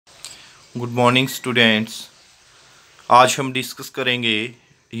Good morning students. आज हम discuss करेंगे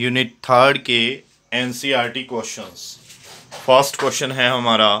यूनिट थर्ड के एनसीईआरटी क्वेश्चंस। फर्स्ट क्वेश्चन है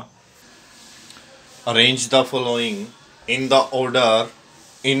हमारा, arrange the following in the order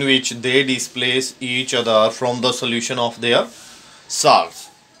in which they displace each other from the solution of their salts.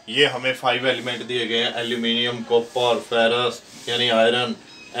 ये हमें 5 element दिए गए हैं, एल्यूमिनियम, कॉपर, फेरस यानी आयरन,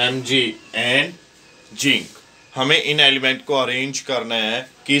 एमजी एंड जिंक। हमें इन एलिमेंट को अरेंज करना है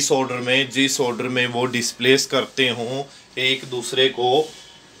किस ऑर्डर में, जिस ऑर्डर में वो डिस्प्लेस करते हों एक दूसरे को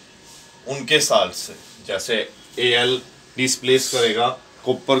उनके साल्ट से। जैसे Al डिस्प्लेस करेगा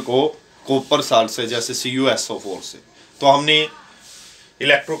कॉपर को कॉपर साल्ट से, जैसे CuSO4 से। तो हमने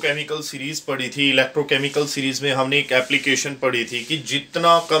इलेक्ट्रोकेमिकल सीरीज पढ़ी थी। इलेक्ट्रोकेमिकल सीरीज में हमने एक एप्लीकेशन पढ़ी थी कि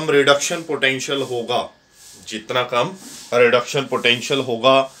जितना कम रिडक्शन पोटेंशियल होगा, जितना कम रिडक्शन पोटेंशियल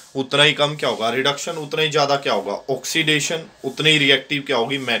होगा उतना ही कम क्या होगा रिडक्शन, उतना ही ज्यादा क्या होगा ऑक्सीडेशन, उतनी ही रिएक्टिव क्या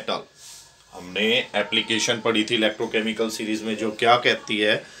होगी मेटल। हमने एप्लीकेशन पढ़ी थी इलेक्ट्रोकेमिकल सीरीज में जो क्या कहती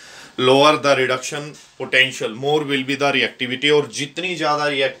है, lower the reduction potential more will be the reactivity. और जितनी ज्यादा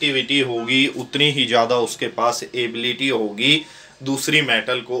रिएक्टिविटी होगी उतनी ही ज्यादा उसके पास एबिलिटी होगी दूसरी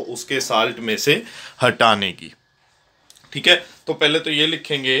मेटल को उसके साल्ट में से हटाने की। ठीक है, तो पहले तो ये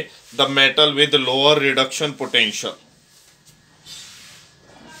लिखेंगे the metal with lower reduction potential,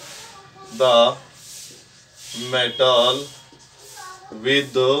 the metal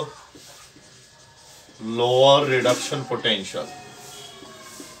with lower reduction potential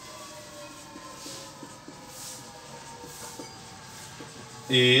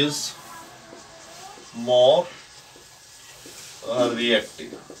is more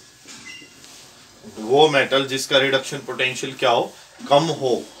reactive। वो मेटल जिसका रिडक्शन पोटेंशियल क्या हो, कम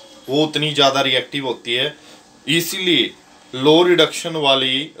हो, वो उतनी ज्यादा रिएक्टिव होती है। इसीलिए लो रिडक्शन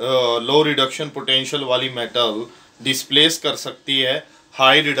पोटेंशियल वाली मेटल डिस्प्लेस कर सकती है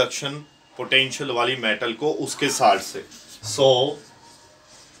हाई रिडक्शन पोटेंशियल वाली मेटल को उसके साल्ट से। सो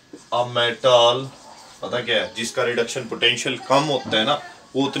अ मेटल पता क्या है, जिसका रिडक्शन पोटेंशियल कम होता है ना,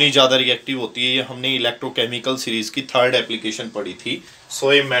 वो उतनी ज़्यादा रिएक्टिव होती है। ये हमने इलेक्ट्रोकेमिकल सीरीज की थर्ड एप्लीकेशन पढ़ी थी।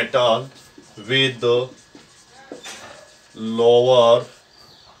 सो a metal with lower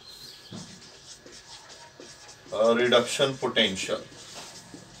reduction potential,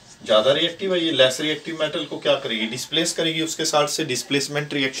 ज़्यादा रिएक्टिव है, ये लेस रिएक्टिव मेटल को क्या करेगी, डिस्प्लेस करेगी उसके साथ से।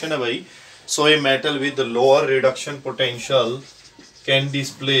 डिस्प्लेसमेंट रिएक्शन है भाई। सो a metal with lower reduction potential can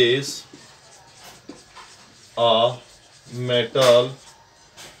displace a metal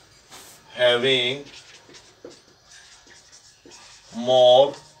having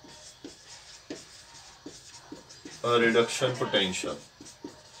more reduction potential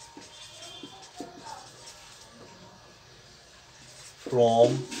from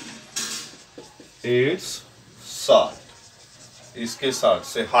its salt। इसके साथ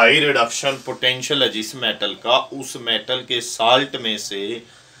से हाई रिडक्शन पोटेंशियल है जिस मेटल का, उस मेटल के साल्ट में से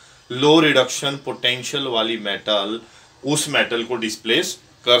लो रिडक्शन पोटेंशियल वाली मेटल उस मेटल को डिस्प्लेस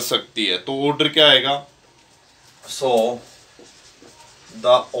कर सकती है। तो ऑर्डर क्या आएगा, so the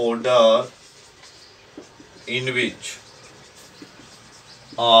order in which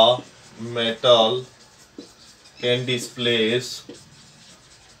a metal can displace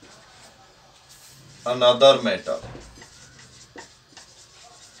another metal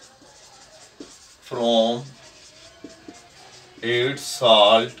from its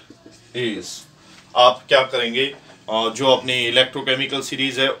salt is. आप क्या करेंगे, जो अपनी इलेक्ट्रोकेमिकल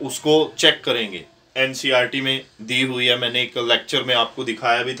सीरीज है उसको चेक करेंगे। एनसीईआरटी में दी हुई है, मैंने एक लेक्चर में आपको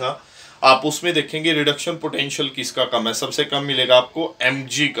दिखाया भी था। आप उसमें देखेंगे रिडक्शन पोटेंशियल किसका कम है, सबसे कम मिलेगा आपको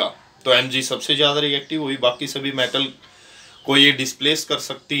Mg का। तो Mg सबसे ज़्यादा रिएक्टिव हुई, बाकी सभी मेटल को ये डिस्प्लेस कर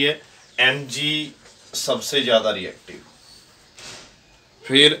सकती है। Mg सबसे ज़्यादा रिएक्टिव,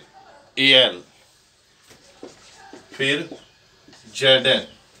 फिर Al, फिर Zn।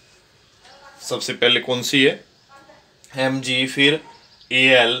 सबसे पहले कौन सी है, Mg, फिर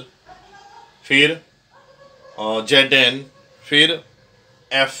Al, फिर Zn, फिर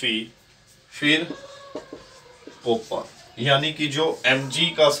Fe, फिर कॉपर। यानी कि जो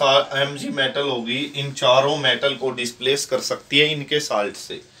Mg मेटल होगी इन चारों मेटल को डिस्प्लेस कर सकती है इनके साल्ट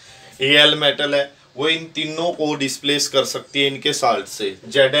से। Al मेटल है वो इन तीनों को डिस्प्लेस कर सकती है इनके साल्ट से।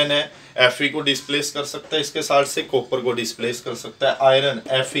 Zn है Fe को डिस्प्लेस कर सकता है इसके साल्ट से, कॉपर को डिस्प्लेस कर सकता है। आयरन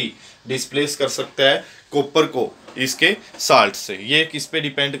Fe डिस्प्लेस कर सकता है कॉपर को इसके साल्ट से। ये किस पे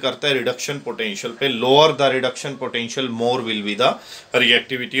डिपेंड करता है, रिडक्शन पोटेंशियल पे। Lower the reduction potential more will be the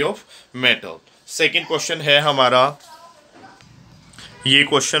reactivity of metal. Second question है हमारा, ये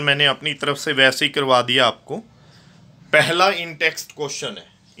क्वेश्चन मैंने अपनी तरफ से वैसे ही करवा दिया आपको। पहला इन टेक्स्ट क्वेश्चन है,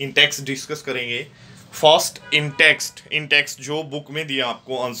 इन टेक्स्ट डिस्कस करेंगे। फर्स्ट इन टेक्स्ट जो बुक में दिया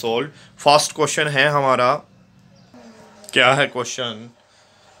आपको अनसोल्ड, फर्स्ट क्वेश्चन है हमारा, क्या है क्वेश्चन?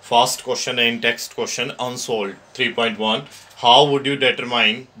 फर्स्ट क्वेश्चन है इन text question unsold 3.1, how would you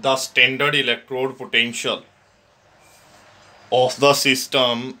determine the standard electrode potential of the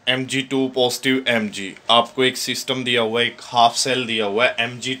system Mg2 positive Mg। आपको एक सिस्टम दिया हुआ है, एक हाफ सेल दिया हुआ है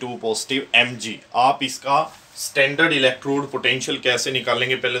Mg2 पॉजिटिव Mg। आप इसका स्टैंडर्ड इलेक्ट्रोड पोटेंशियल कैसे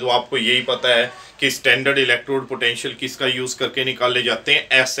निकालेंगे? पहले तो आपको यही पता है कि स्टैंडर्ड इलेक्ट्रोड पोटेंशियल किसका यूज करके निकाले जाते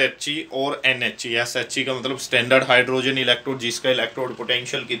हैं? SHE और NHE। SHE का मतलब स्टैंडर्ड हाइड्रोजन इलेक्ट्रोड, जिसका इलेक्ट्रोड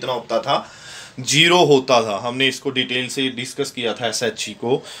पोटेंशियल कितना होता था? 0 होता था। हमने इसको डिटेल से डिस्कस किया था SHE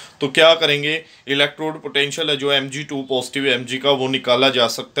को। तो क्या करेंगे, इलेक्ट्रोड पोटेंशियल है जो Mg2 पॉजिटिव Mg का, वो निकाला जा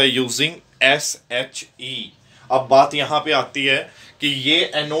सकता है यूजिंग SHE। अब बात यहाँ पे आती है कि ये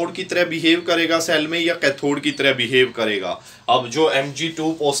एनोड की तरह बिहेव करेगा सेल में या कैथोड की तरह बिहेव करेगा। अब जो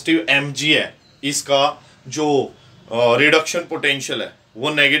Mg2 पॉजिटिव Mg है, इसका जो रिडक्शन पोटेंशियल है वो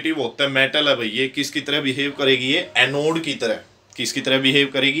नेगेटिव होता है, मेटल है भाई, ये किसकी तरह बिहेव करेगी? ये एनोड की तरह। किसकी तरह बिहेव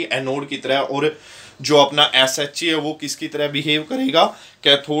करेगी? एनोड की तरह। और जो अपना SHE है वो किसकी तरह बिहेव करेगा?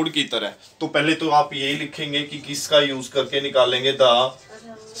 कैथोड की तरह। तो पहले तो आप यही लिखेंगे कि किसका यूज करके निकालेंगे, the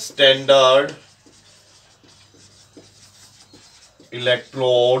standard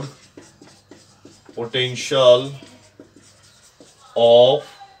electrode potential of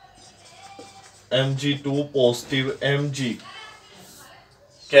Mg2 positive Mg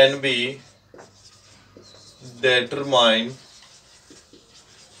can be determined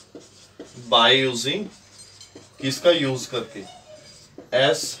by using, किसका यूज करके?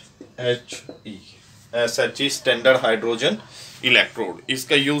 SHE। SHE standard hydrogen electrode,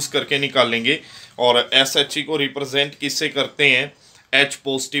 इसका यूज करके निकालेंगे। और SHE को रिप्रेजेंट किससे करते हैं? H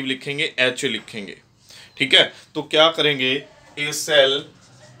पॉजिटिव लिखेंगे, H लिखेंगे, ठीक है। तो क्या करेंगे, ए सेल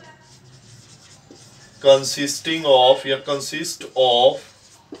consisting of या consist of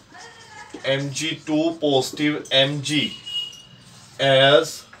Mg2 positive Mg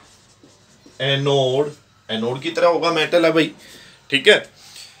as anode, anode की तरह होगा, मेटल है भाई, ठीक है।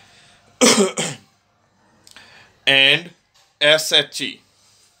 And SHE,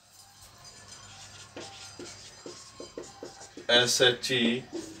 SHE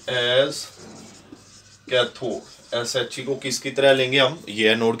as cathode. SHE को किसकी तरह लेंगे हम? ये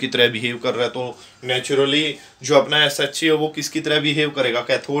एनोड की तरह बिहेव कर रहा है, तो नेचुरली जो अपना SHE है वो किसकी तरह बिहेव करेगा?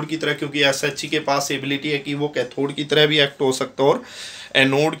 कैथोड की तरह, क्योंकि SHE के पास एबिलिटी है कि वो कैथोड की तरह भी एक्ट हो सकता है और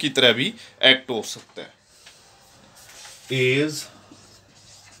एनोड की तरह भी एक्ट हो सकता है। इज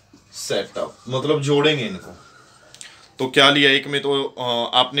सेटअप मतलब जोड़ेंगे इनको। तो क्या लिया, एक में तो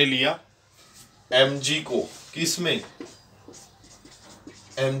आपने लिया Mg को, किस में?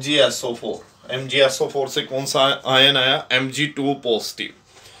 MgSO4। MgSO4 से कौन सा आयन आया? Mg2 पॉजिटिव,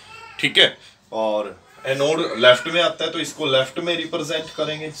 ठीक है। और एनोड लेफ्ट में आता है तो इसको लेफ्ट में रिप्रेजेंट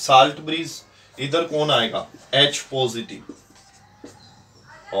करेंगे। साल्ट ब्रिज, इधर कौन आएगा? H पॉजिटिव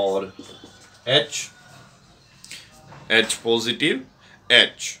और H पॉजिटिव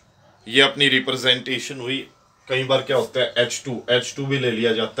H, ये अपनी रिप्रेजेंटेशन हुई। कई बार क्या होता है H2 भी ले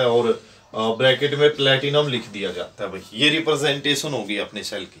लिया जाता है और ब्रैकेट में प्लेटिनम लिख दिया जाता है भाई, ये रिप्रेजेंटेशन होगी अपने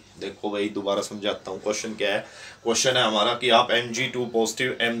सेल की। देखो भाई दोबारा समझाता हूँ, क्वेश्चन क्या है? क्वेश्चन है हमारा कि आप Mg2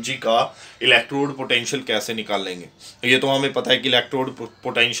 पॉजिटिव Mg का इलेक्ट्रोड पोटेंशियल कैसे निकालेंगे। ये तो हमें पता है कि इलेक्ट्रोड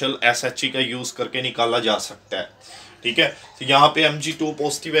पोटेंशियल SHE का यूज करके निकाला जा सकता है, ठीक है। तो यहाँ पे Mg2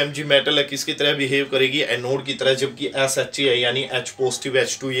 पॉजिटिव Mg मेटल है, किसकी तरह बिहेव करेगी? एनोड की तरह। जबकि SHE है यानी H पॉजिटिव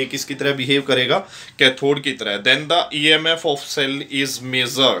H2, ये किसकी तरह बिहेव करेगा? कैथोड की तरह। Then the EMF of cell is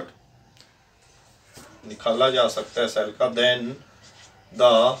measured, निकाला जा सकता है सेल का। Then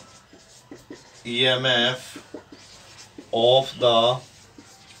the EMF of the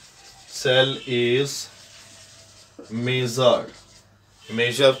cell is measured,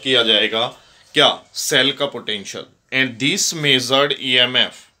 major किया जाएगा क्या? सेल का potential. And this measured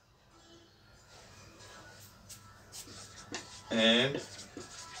EMF and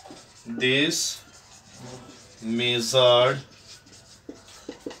this measured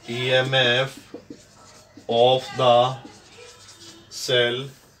EMF of the cell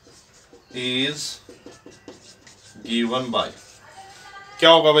is given by, क्या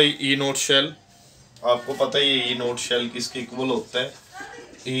होगा भाई? E note shall. आपको पता ही है E नोट शेल किसके इक्वल होता है?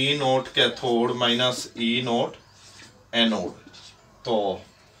 E note cathode minus E note anode. तो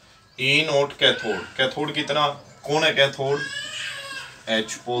E नोट कैथोड, कैथोड कितना, कौन है cathode?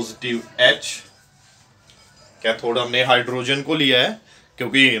 H positive H। Cathode हमने हाइड्रोजन को लिया है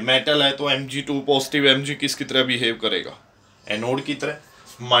क्योंकि मेटल है, तो Mg2 पॉजिटिव Mg किसकी तरह बिहेव करेगा? एनोड की तरह।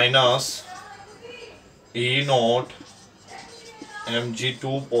 Minus E note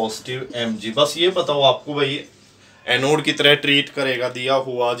Mg2 positive Mg। बस ये बताओ आपको भाई एनोड की तरह ट्रीट करेगा दिया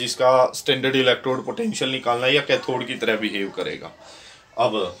हुआ जिसका स्टैंडर्ड इलेक्ट्रोड पोटेंशियल निकालना है, या कैथोड की तरह बिहेव करेगा।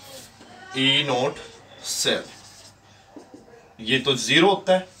 अब ई नोट सेल ये तो जीरो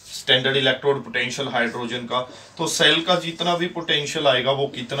होता है स्टैंडर्ड इलेक्ट्रोड पोटेंशियल हाइड्रोजन का, तो सेल का जितना भी पोटेंशियल आएगा वो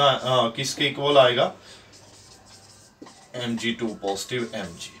कितना किसके इक्वल आएगा, Mg2 पॉजिटिव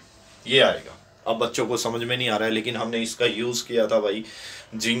Mg ये आएगा। अब बच्चों को समझ में नहीं आ रहा है, लेकिन हमने इसका यूज किया था भाई,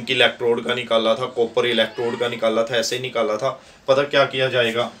 जिंक इलेक्ट्रोड का निकाला था, कॉपर इलेक्ट्रोड का निकाला था, ऐसे ही निकाला था। पता क्या किया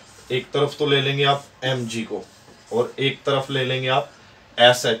जाएगा, एक तरफ तो ले लेंगे आप Mg को और एक तरफ ले लेंगे आप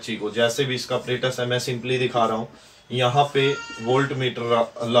SHE को। जैसे भी इसका अपरेटस है मैं सिंपली दिखा रहा हूँ, यहाँ पे वोल्ट मीटर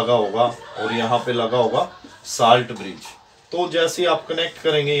लगा होगा और यहाँ पे लगा होगा साल्ट ब्रिज। तो जैसे ही आप कनेक्ट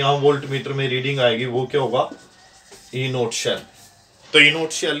करेंगे यहाँ वोल्ट मीटर में रीडिंग आएगी, वो क्या होगा, ई नोट शेल। तो ई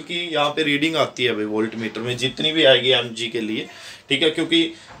नोट शेल की यहाँ पे रीडिंग आती है भाई वोल्ट मीटर में जितनी भी आएगी Mg के लिए, ठीक है,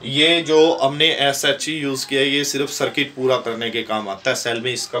 क्योंकि ये जो हमने SHE यूज किया है ये सिर्फ सर्किट पूरा करने के काम आता है, सेल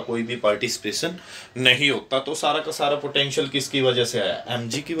में इसका कोई भी पार्टिसिपेशन नहीं होता। तो सारा का सारा पोटेंशियल किसकी वजह से आया,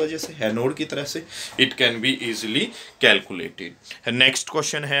 Mg की वजह से, एनोड की तरह से। It can be easily calculated. Next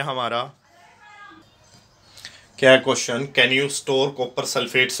question है हमारा, क्या question, can you store copper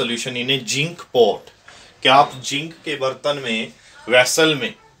sulphate solution in A zinc pot. क्या आप जिंक के बर्तन में, वेसल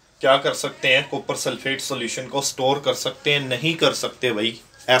में क्या कर सकते हैं, कॉपर सल्फेट सॉल्यूशन को स्टोर कर सकते हैं, नहीं कर सकते भाई।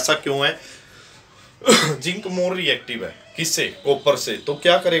 ऐसा क्यों है, जिंक मोर रिएक्टिव है किससे, कॉपर से। तो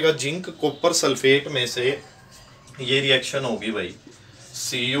क्या करेगा, जिंक कॉपर सल्फेट में से ये रिएक्शन होगी भाई,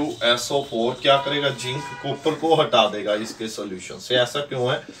 CuSO4 क्या करेगा, जिंक कॉपर को हटा देगा इसके सॉल्यूशन से। ऐसा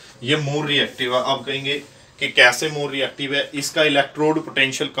क्यों है, ये मोर रिएक्टिव है। अब कहेंगे कि कैसे मोर रिएक्टिव है, इसका इलेक्ट्रोड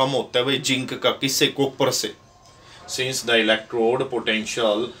पोटेंशियल कम होता है भाई जिंक का, किससे, कॉपर से। Since the electrode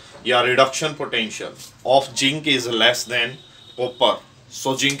potential या reduction potential of zinc is less than copper,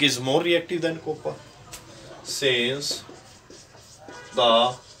 so zinc is more reactive than copper. Since the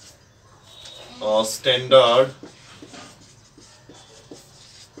standard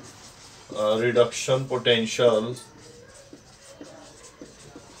reduction potential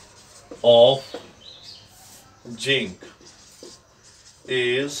of zinc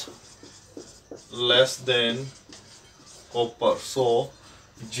is less than copper, so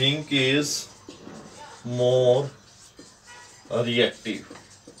zinc is more reactive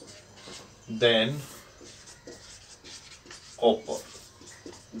than copper।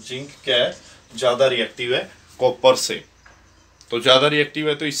 Zinc क्या है, ज्यादा reactive है copper से। तो ज्यादा reactive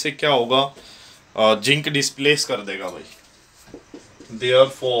है तो इससे क्या होगा, जिंक डिस्प्लेस कर देगा भाई।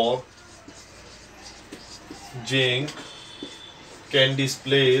 Therefore zinc can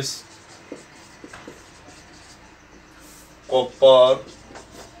displace copper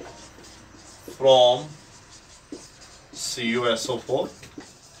from CuSO4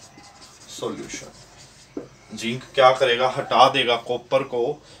 solution। Zinc क्या करेगा, हटा देगा कॉपर को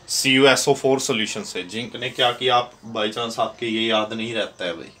CuSO4 सॉल्यूशन से। जिंक ने क्या किया, आप बाई चांस आपके ये याद नहीं रहता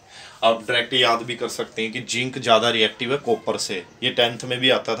है भाई, आप डायरेक्ट याद भी कर सकते हैं कि जिंक ज़्यादा रिएक्टिव है कॉपर से। ये 10th में भी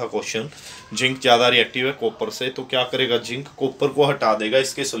आता था क्वेश्चन, जिंक ज़्यादा रिएक्टिव है कॉपर से। तो क्या करेगा, जिंक कॉपर को हटा देगा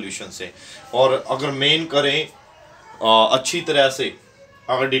इसके सॉल्यूशन से। और अगर मेन करें अच्छी तरह से,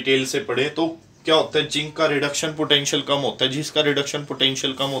 अगर डिटेल से पढ़े तो क्या होता है, जिंक का रिडक्शन पोटेंशियल कम होता है। जिसका रिडक्शन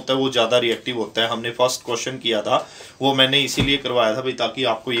पोटेंशियल कम होता है वो ज़्यादा रिएक्टिव होता है। हमने फर्स्ट क्वेश्चन किया था वो मैंने इसीलिए करवाया था भाई, ताकि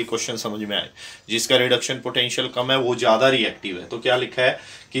आपको ये क्वेश्चन समझ में आए। जिसका रिडक्शन पोटेंशियल कम है वो ज़्यादा रिएक्टिव है। तो क्या लिखा है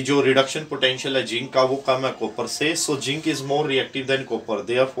कि जो रिडक्शन पोटेंशियल है जिंक का वो कम है कॉपर से, so zinc is more reactive than copper,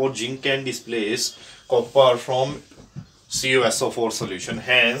 therefore zinc can displace copper from CuSO4 solution.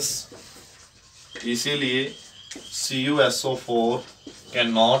 Hence इसीलिए CuSO4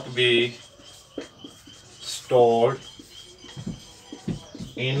 cannot be stored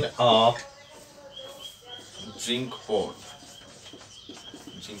in a zinc pot।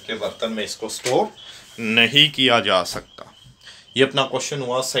 Zinc के बर्तन में इसको स्टोर नहीं किया जा सकता। ये अपना क्वेश्चन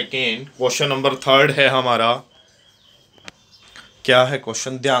हुआ सेकेंड। क्वेश्चन नंबर 3 है हमारा, क्या है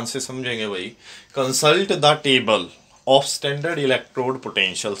क्वेश्चन, ध्यान से समझेंगे भाई। Consult the table of standard electrode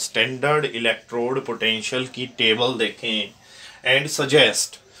potential. Standard electrode potential की टेबल देखें एंड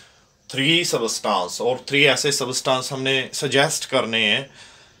सजेस्ट 3 सबस्टांस, और 3 ऐसे सबस्टांस हमने सजेस्ट करने हैं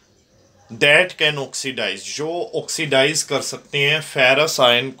दैट कैन ऑक्सीडाइज, जो ऑक्सीडाइज कर सकते हैं फेरस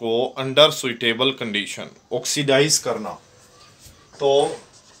आयन को अंडर सुइटेबल कंडीशन। ऑक्सीडाइज करना, तो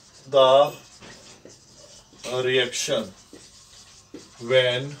the reaction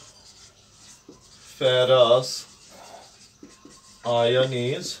when ferrous ion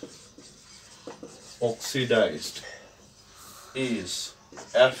is oxidized is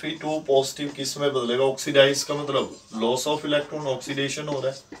Fe2 positive किस में बदलेगा, ऑक्सीडाइज का मतलब लॉस ऑफ इलेक्ट्रॉन, ऑक्सीडेशन हो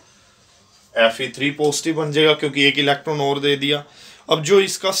रहा है। Fe3 पॉजिटिव बन जाएगा क्योंकि एक इलेक्ट्रॉन और दे दिया। अब जो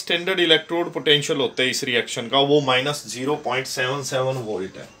इसका स्टैंडर्ड इलेक्ट्रोड पोटेंशियल होता है इस रिएक्शन का वो -0.77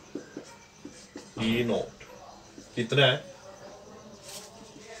 वोल्ट है। ई नोट कितना है,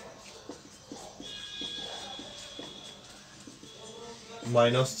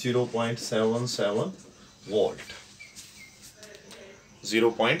 -0.77 वोल्ट,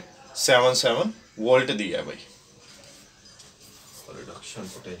 0.77 वोल्ट दिया है भाई। रिडक्शन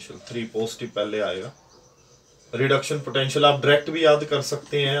पोटेंशियल 3 पॉजिटिव पहले आएगा। रिडक्शन पोटेंशियल आप डायरेक्ट भी याद कर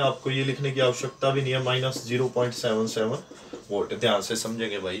सकते हैं, आपको ये लिखने की आवश्यकता भी नहीं है, -0.77 वोल्ट। ध्यान से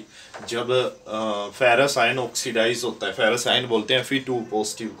समझेंगे भाई, जब फेरस आयन ऑक्सीडाइज होता है, फेरस आयन बोलते हैं Fe2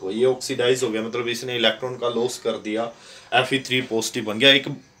 पॉजिटिव को, ये ऑक्सीडाइज हो गया मतलब इसने इलेक्ट्रॉन का लॉस कर दिया, Fe3 पॉजिटिव बन गया। एक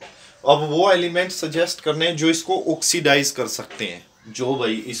अब वो एलिमेंट सजेस्ट करने हैं जो इसको ऑक्सीडाइज कर सकते हैं, जो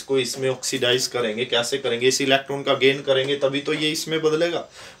भाई इसको इसमें ऑक्सीडाइज करेंगे। कैसे करेंगे, इस इलेक्ट्रॉन का गेन करेंगे तभी तो ये इसमें बदलेगा।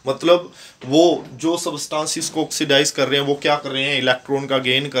 मतलब वो जो सब्सटेंस इसको ऑक्सीडाइज कर रहे हैं वो क्या कर रहे हैं, इलेक्ट्रॉन का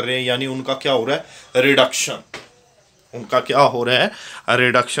गेन कर रहे हैं, यानी उनका क्या हो रहा है, रिडक्शन। उनका क्या हो रहा है,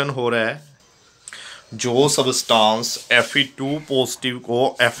 रिडक्शन हो रहा है। जो सब्सटेंस Fe2 पॉजिटिव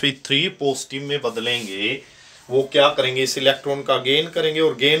को Fe3 पॉजिटिव में बदलेंगे वो क्या करेंगे, इस इलेक्ट्रॉन का गेन करेंगे,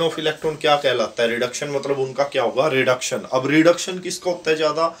 और गेन ऑफ इलेक्ट्रॉन क्या कहलाता है, रिडक्शन। मतलब उनका क्या होगा, रिडक्शन। अब रिडक्शन किसका होता है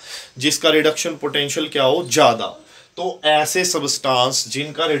ज्यादा, जिसका रिडक्शन पोटेंशियल क्या हो, ज्यादा। तो ऐसे सब्सटेंस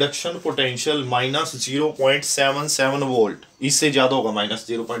जिनका रिडक्शन पोटेंशियल -0.77 वोल्ट, इससे ज्यादा होगा,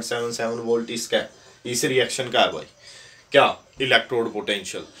 -0.77 वोल्ट इसका, इस रिएक्शन का है भाई क्या, इलेक्ट्रोड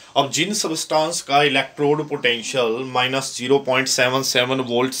पोटेंशियल। अब जिन सब्सटेंस का इलेक्ट्रोड पोटेंशियल -0.77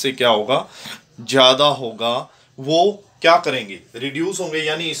 वोल्ट से क्या होगा, ज्यादा होगा, वो क्या करेंगे, रिड्यूस होंगे,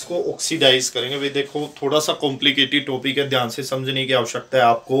 यानी इसको ऑक्सीडाइज करेंगे। वे देखो थोड़ा सा कॉम्प्लिकेटेड टॉपिक है, ध्यान से समझने की आवश्यकता है।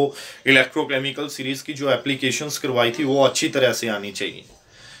 आपको इलेक्ट्रोकेमिकल सीरीज की जो एप्लीकेशंस करवाई थी वो अच्छी तरह से आनी चाहिए।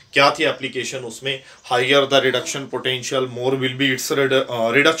 क्या थी एप्लीकेशन उसमें, higher the reduction potential more will be it's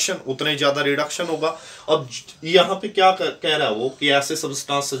reduction, उतने ज्यादा रिडक्शन होगा। अब यहाँ पे क्या कह रहा है वो कि ऐसे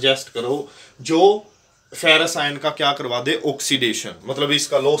सब्सटेंस सजेस्ट करो जो फेरस आयन का क्या करवा दे, ऑक्सीडेशन, मतलब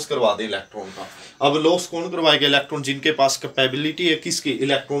इसका लॉस करवा दे इलेक्ट्रॉन का। अब लॉस कौन करवाएगा, इलेक्ट्रॉन जिनके पास कैपेबिलिटी है किसकी,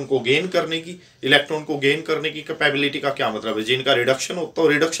 इलेक्ट्रॉन को गेन करने की। इलेक्ट्रॉन को गेन करने की कैपेबिलिटी का क्या मतलब है, जिनका रिडक्शन होता है।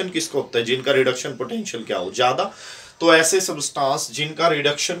 रिडक्शन किसको होता है, जिनका रिडक्शन पोटेंशियल क्या हो, ज्यादा। तो ऐसे सब्सटेंस जिनका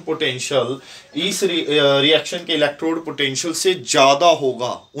रिडक्शन पोटेंशियल इस रिएक्शन के इलेक्ट्रोड पोटेंशियल से ज्यादा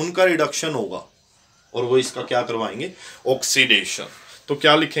होगा, उनका रिडक्शन होगा, और वो इसका क्या करवाएंगे, ऑक्सीडेशन। तो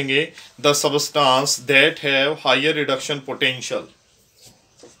क्या लिखेंगे, the substance that have higher reduction potential,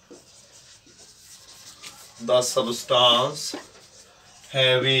 the substance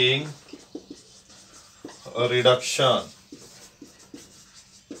having reduction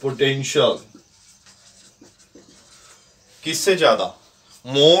potential, किससे ज्यादा,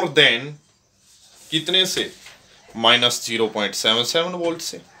 मोर देन, कितने से, -0.77 वोल्ट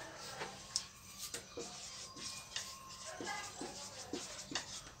से।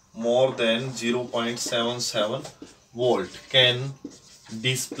 more than 0.77 volt can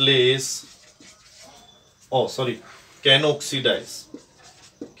displace, oh sorry, can oxidize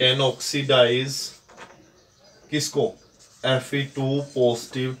किसको, Fe2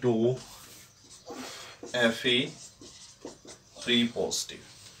 positive to Fe3 positive.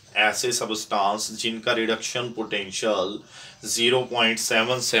 ऐसे सब्सटेंस जिनका रिडक्शन पोटेंशियल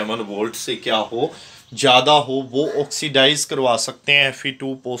 0.77 वोल्ट से क्या हो, ज्यादा हो, वो ऑक्सीडाइज करवा सकते हैं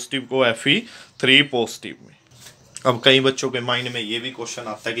Fe2 पॉजिटिव को Fe3 पॉजिटिव में। अब कई बच्चों के माइंड में ये भी क्वेश्चन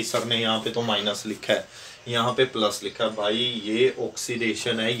आता है कि सर ने यहाँ पे तो माइनस लिखा है, यहाँ पे प्लस लिखा है। भाई ये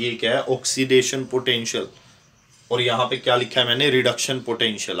ऑक्सीडेशन है, ये क्या है, ऑक्सीडेशन पोटेंशियल, और यहाँ पे क्या लिखा है मैंने, रिडक्शन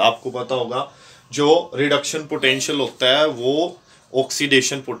पोटेंशियल। आपको पता होगा जो रिडक्शन पोटेंशियल होता है वो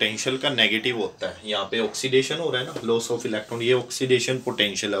ऑक्सीडेशन पोटेंशियल का नेगेटिव होता है। यहाँ पे ऑक्सीडेशन हो रहा है ना, लॉस ऑफ इलेक्ट्रॉन, ये ऑक्सीडेशन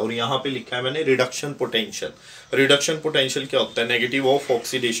पोटेंशियल है, और यहाँ पे लिखा है मैंने रिडक्शन पोटेंशियल। रिडक्शन पोटेंशियल क्या होता है, नेगेटिव ऑफ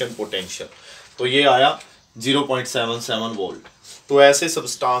ऑक्सीडेशन पोटेंशियल। तो ये आया 0.77 वोल्ट। तो ऐसे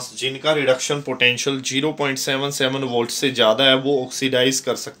सब्सटेंस जिनका रिडक्शन पोटेंशियल 0.77 वोल्ट से ज़्यादा है वो ऑक्सीडाइज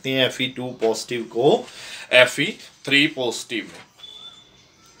कर सकते हैं Fe2 पॉजिटिव को Fe3 पॉजिटिव में।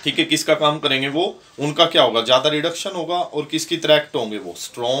 ठीक है, किसका काम करेंगे वो, उनका क्या होगा, ज़्यादा रिडक्शन होगा, और किसकी तरह एक्ट होंगे वो,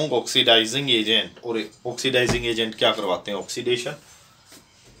 स्ट्रॉन्ग ऑक्सीडाइजिंग एजेंट। और ऑक्सीडाइजिंग एजेंट क्या करवाते हैं, oxidation.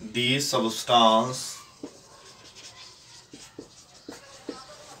 These substance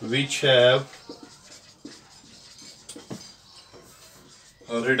which have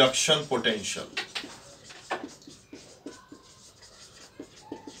reduction potential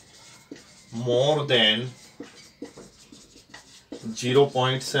more than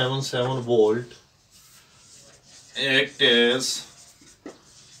 0.77 volt act as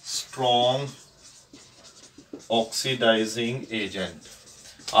strong oxidising agent.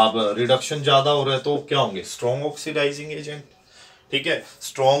 अब रिडक्शन ज्यादा हो रहा है तो क्या होंगे, स्ट्रॉन्ग ऑक्सीडाइजिंग एजेंट। ठीक है,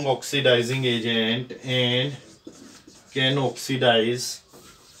 strong oxidising agent and can oxidise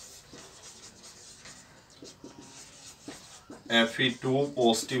Fe2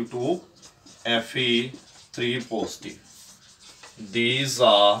 positive to Fe3 positive. These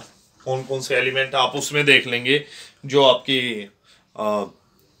are कौन कौन से एलिमेंट आप उसमें देख लेंगे, जो आपकी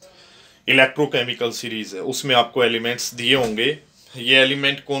इलेक्ट्रोकेमिकल सीरीज है उसमें आपको एलिमेंट्स दिए होंगे। ये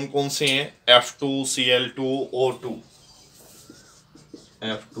एलिमेंट कौन कौन से हैं, F2Cl2O2,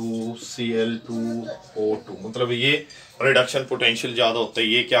 F2Cl2O2, मतलब ये रिडक्शन पोटेंशियल ज़्यादा होता है,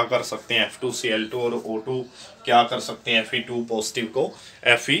 ये क्या कर सकते हैं F2Cl2 और O2 क्या कर सकते हैं Fe2 पॉजिटिव को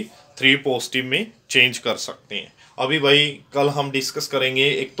Fe3 पॉजिटिव में चेंज कर सकते हैं। अभी भाई कल हम डिस्कस करेंगे,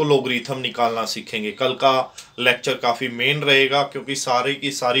 एक तो लॉगरिथम निकालना सीखेंगे, कल का लेक्चर काफ़ी मेन रहेगा क्योंकि सारी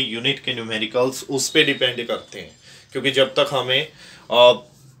की सारी यूनिट के न्यूमेरिकल्स उस पर डिपेंड करते हैं, क्योंकि जब तक हमें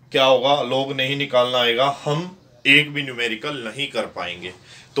क्या होगा, लॉग नहीं निकालना आएगा हम एक भी न्यूमेरिकल नहीं कर पाएंगे।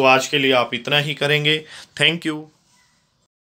 तो आज के लिए आप इतना ही करेंगे। Thank you.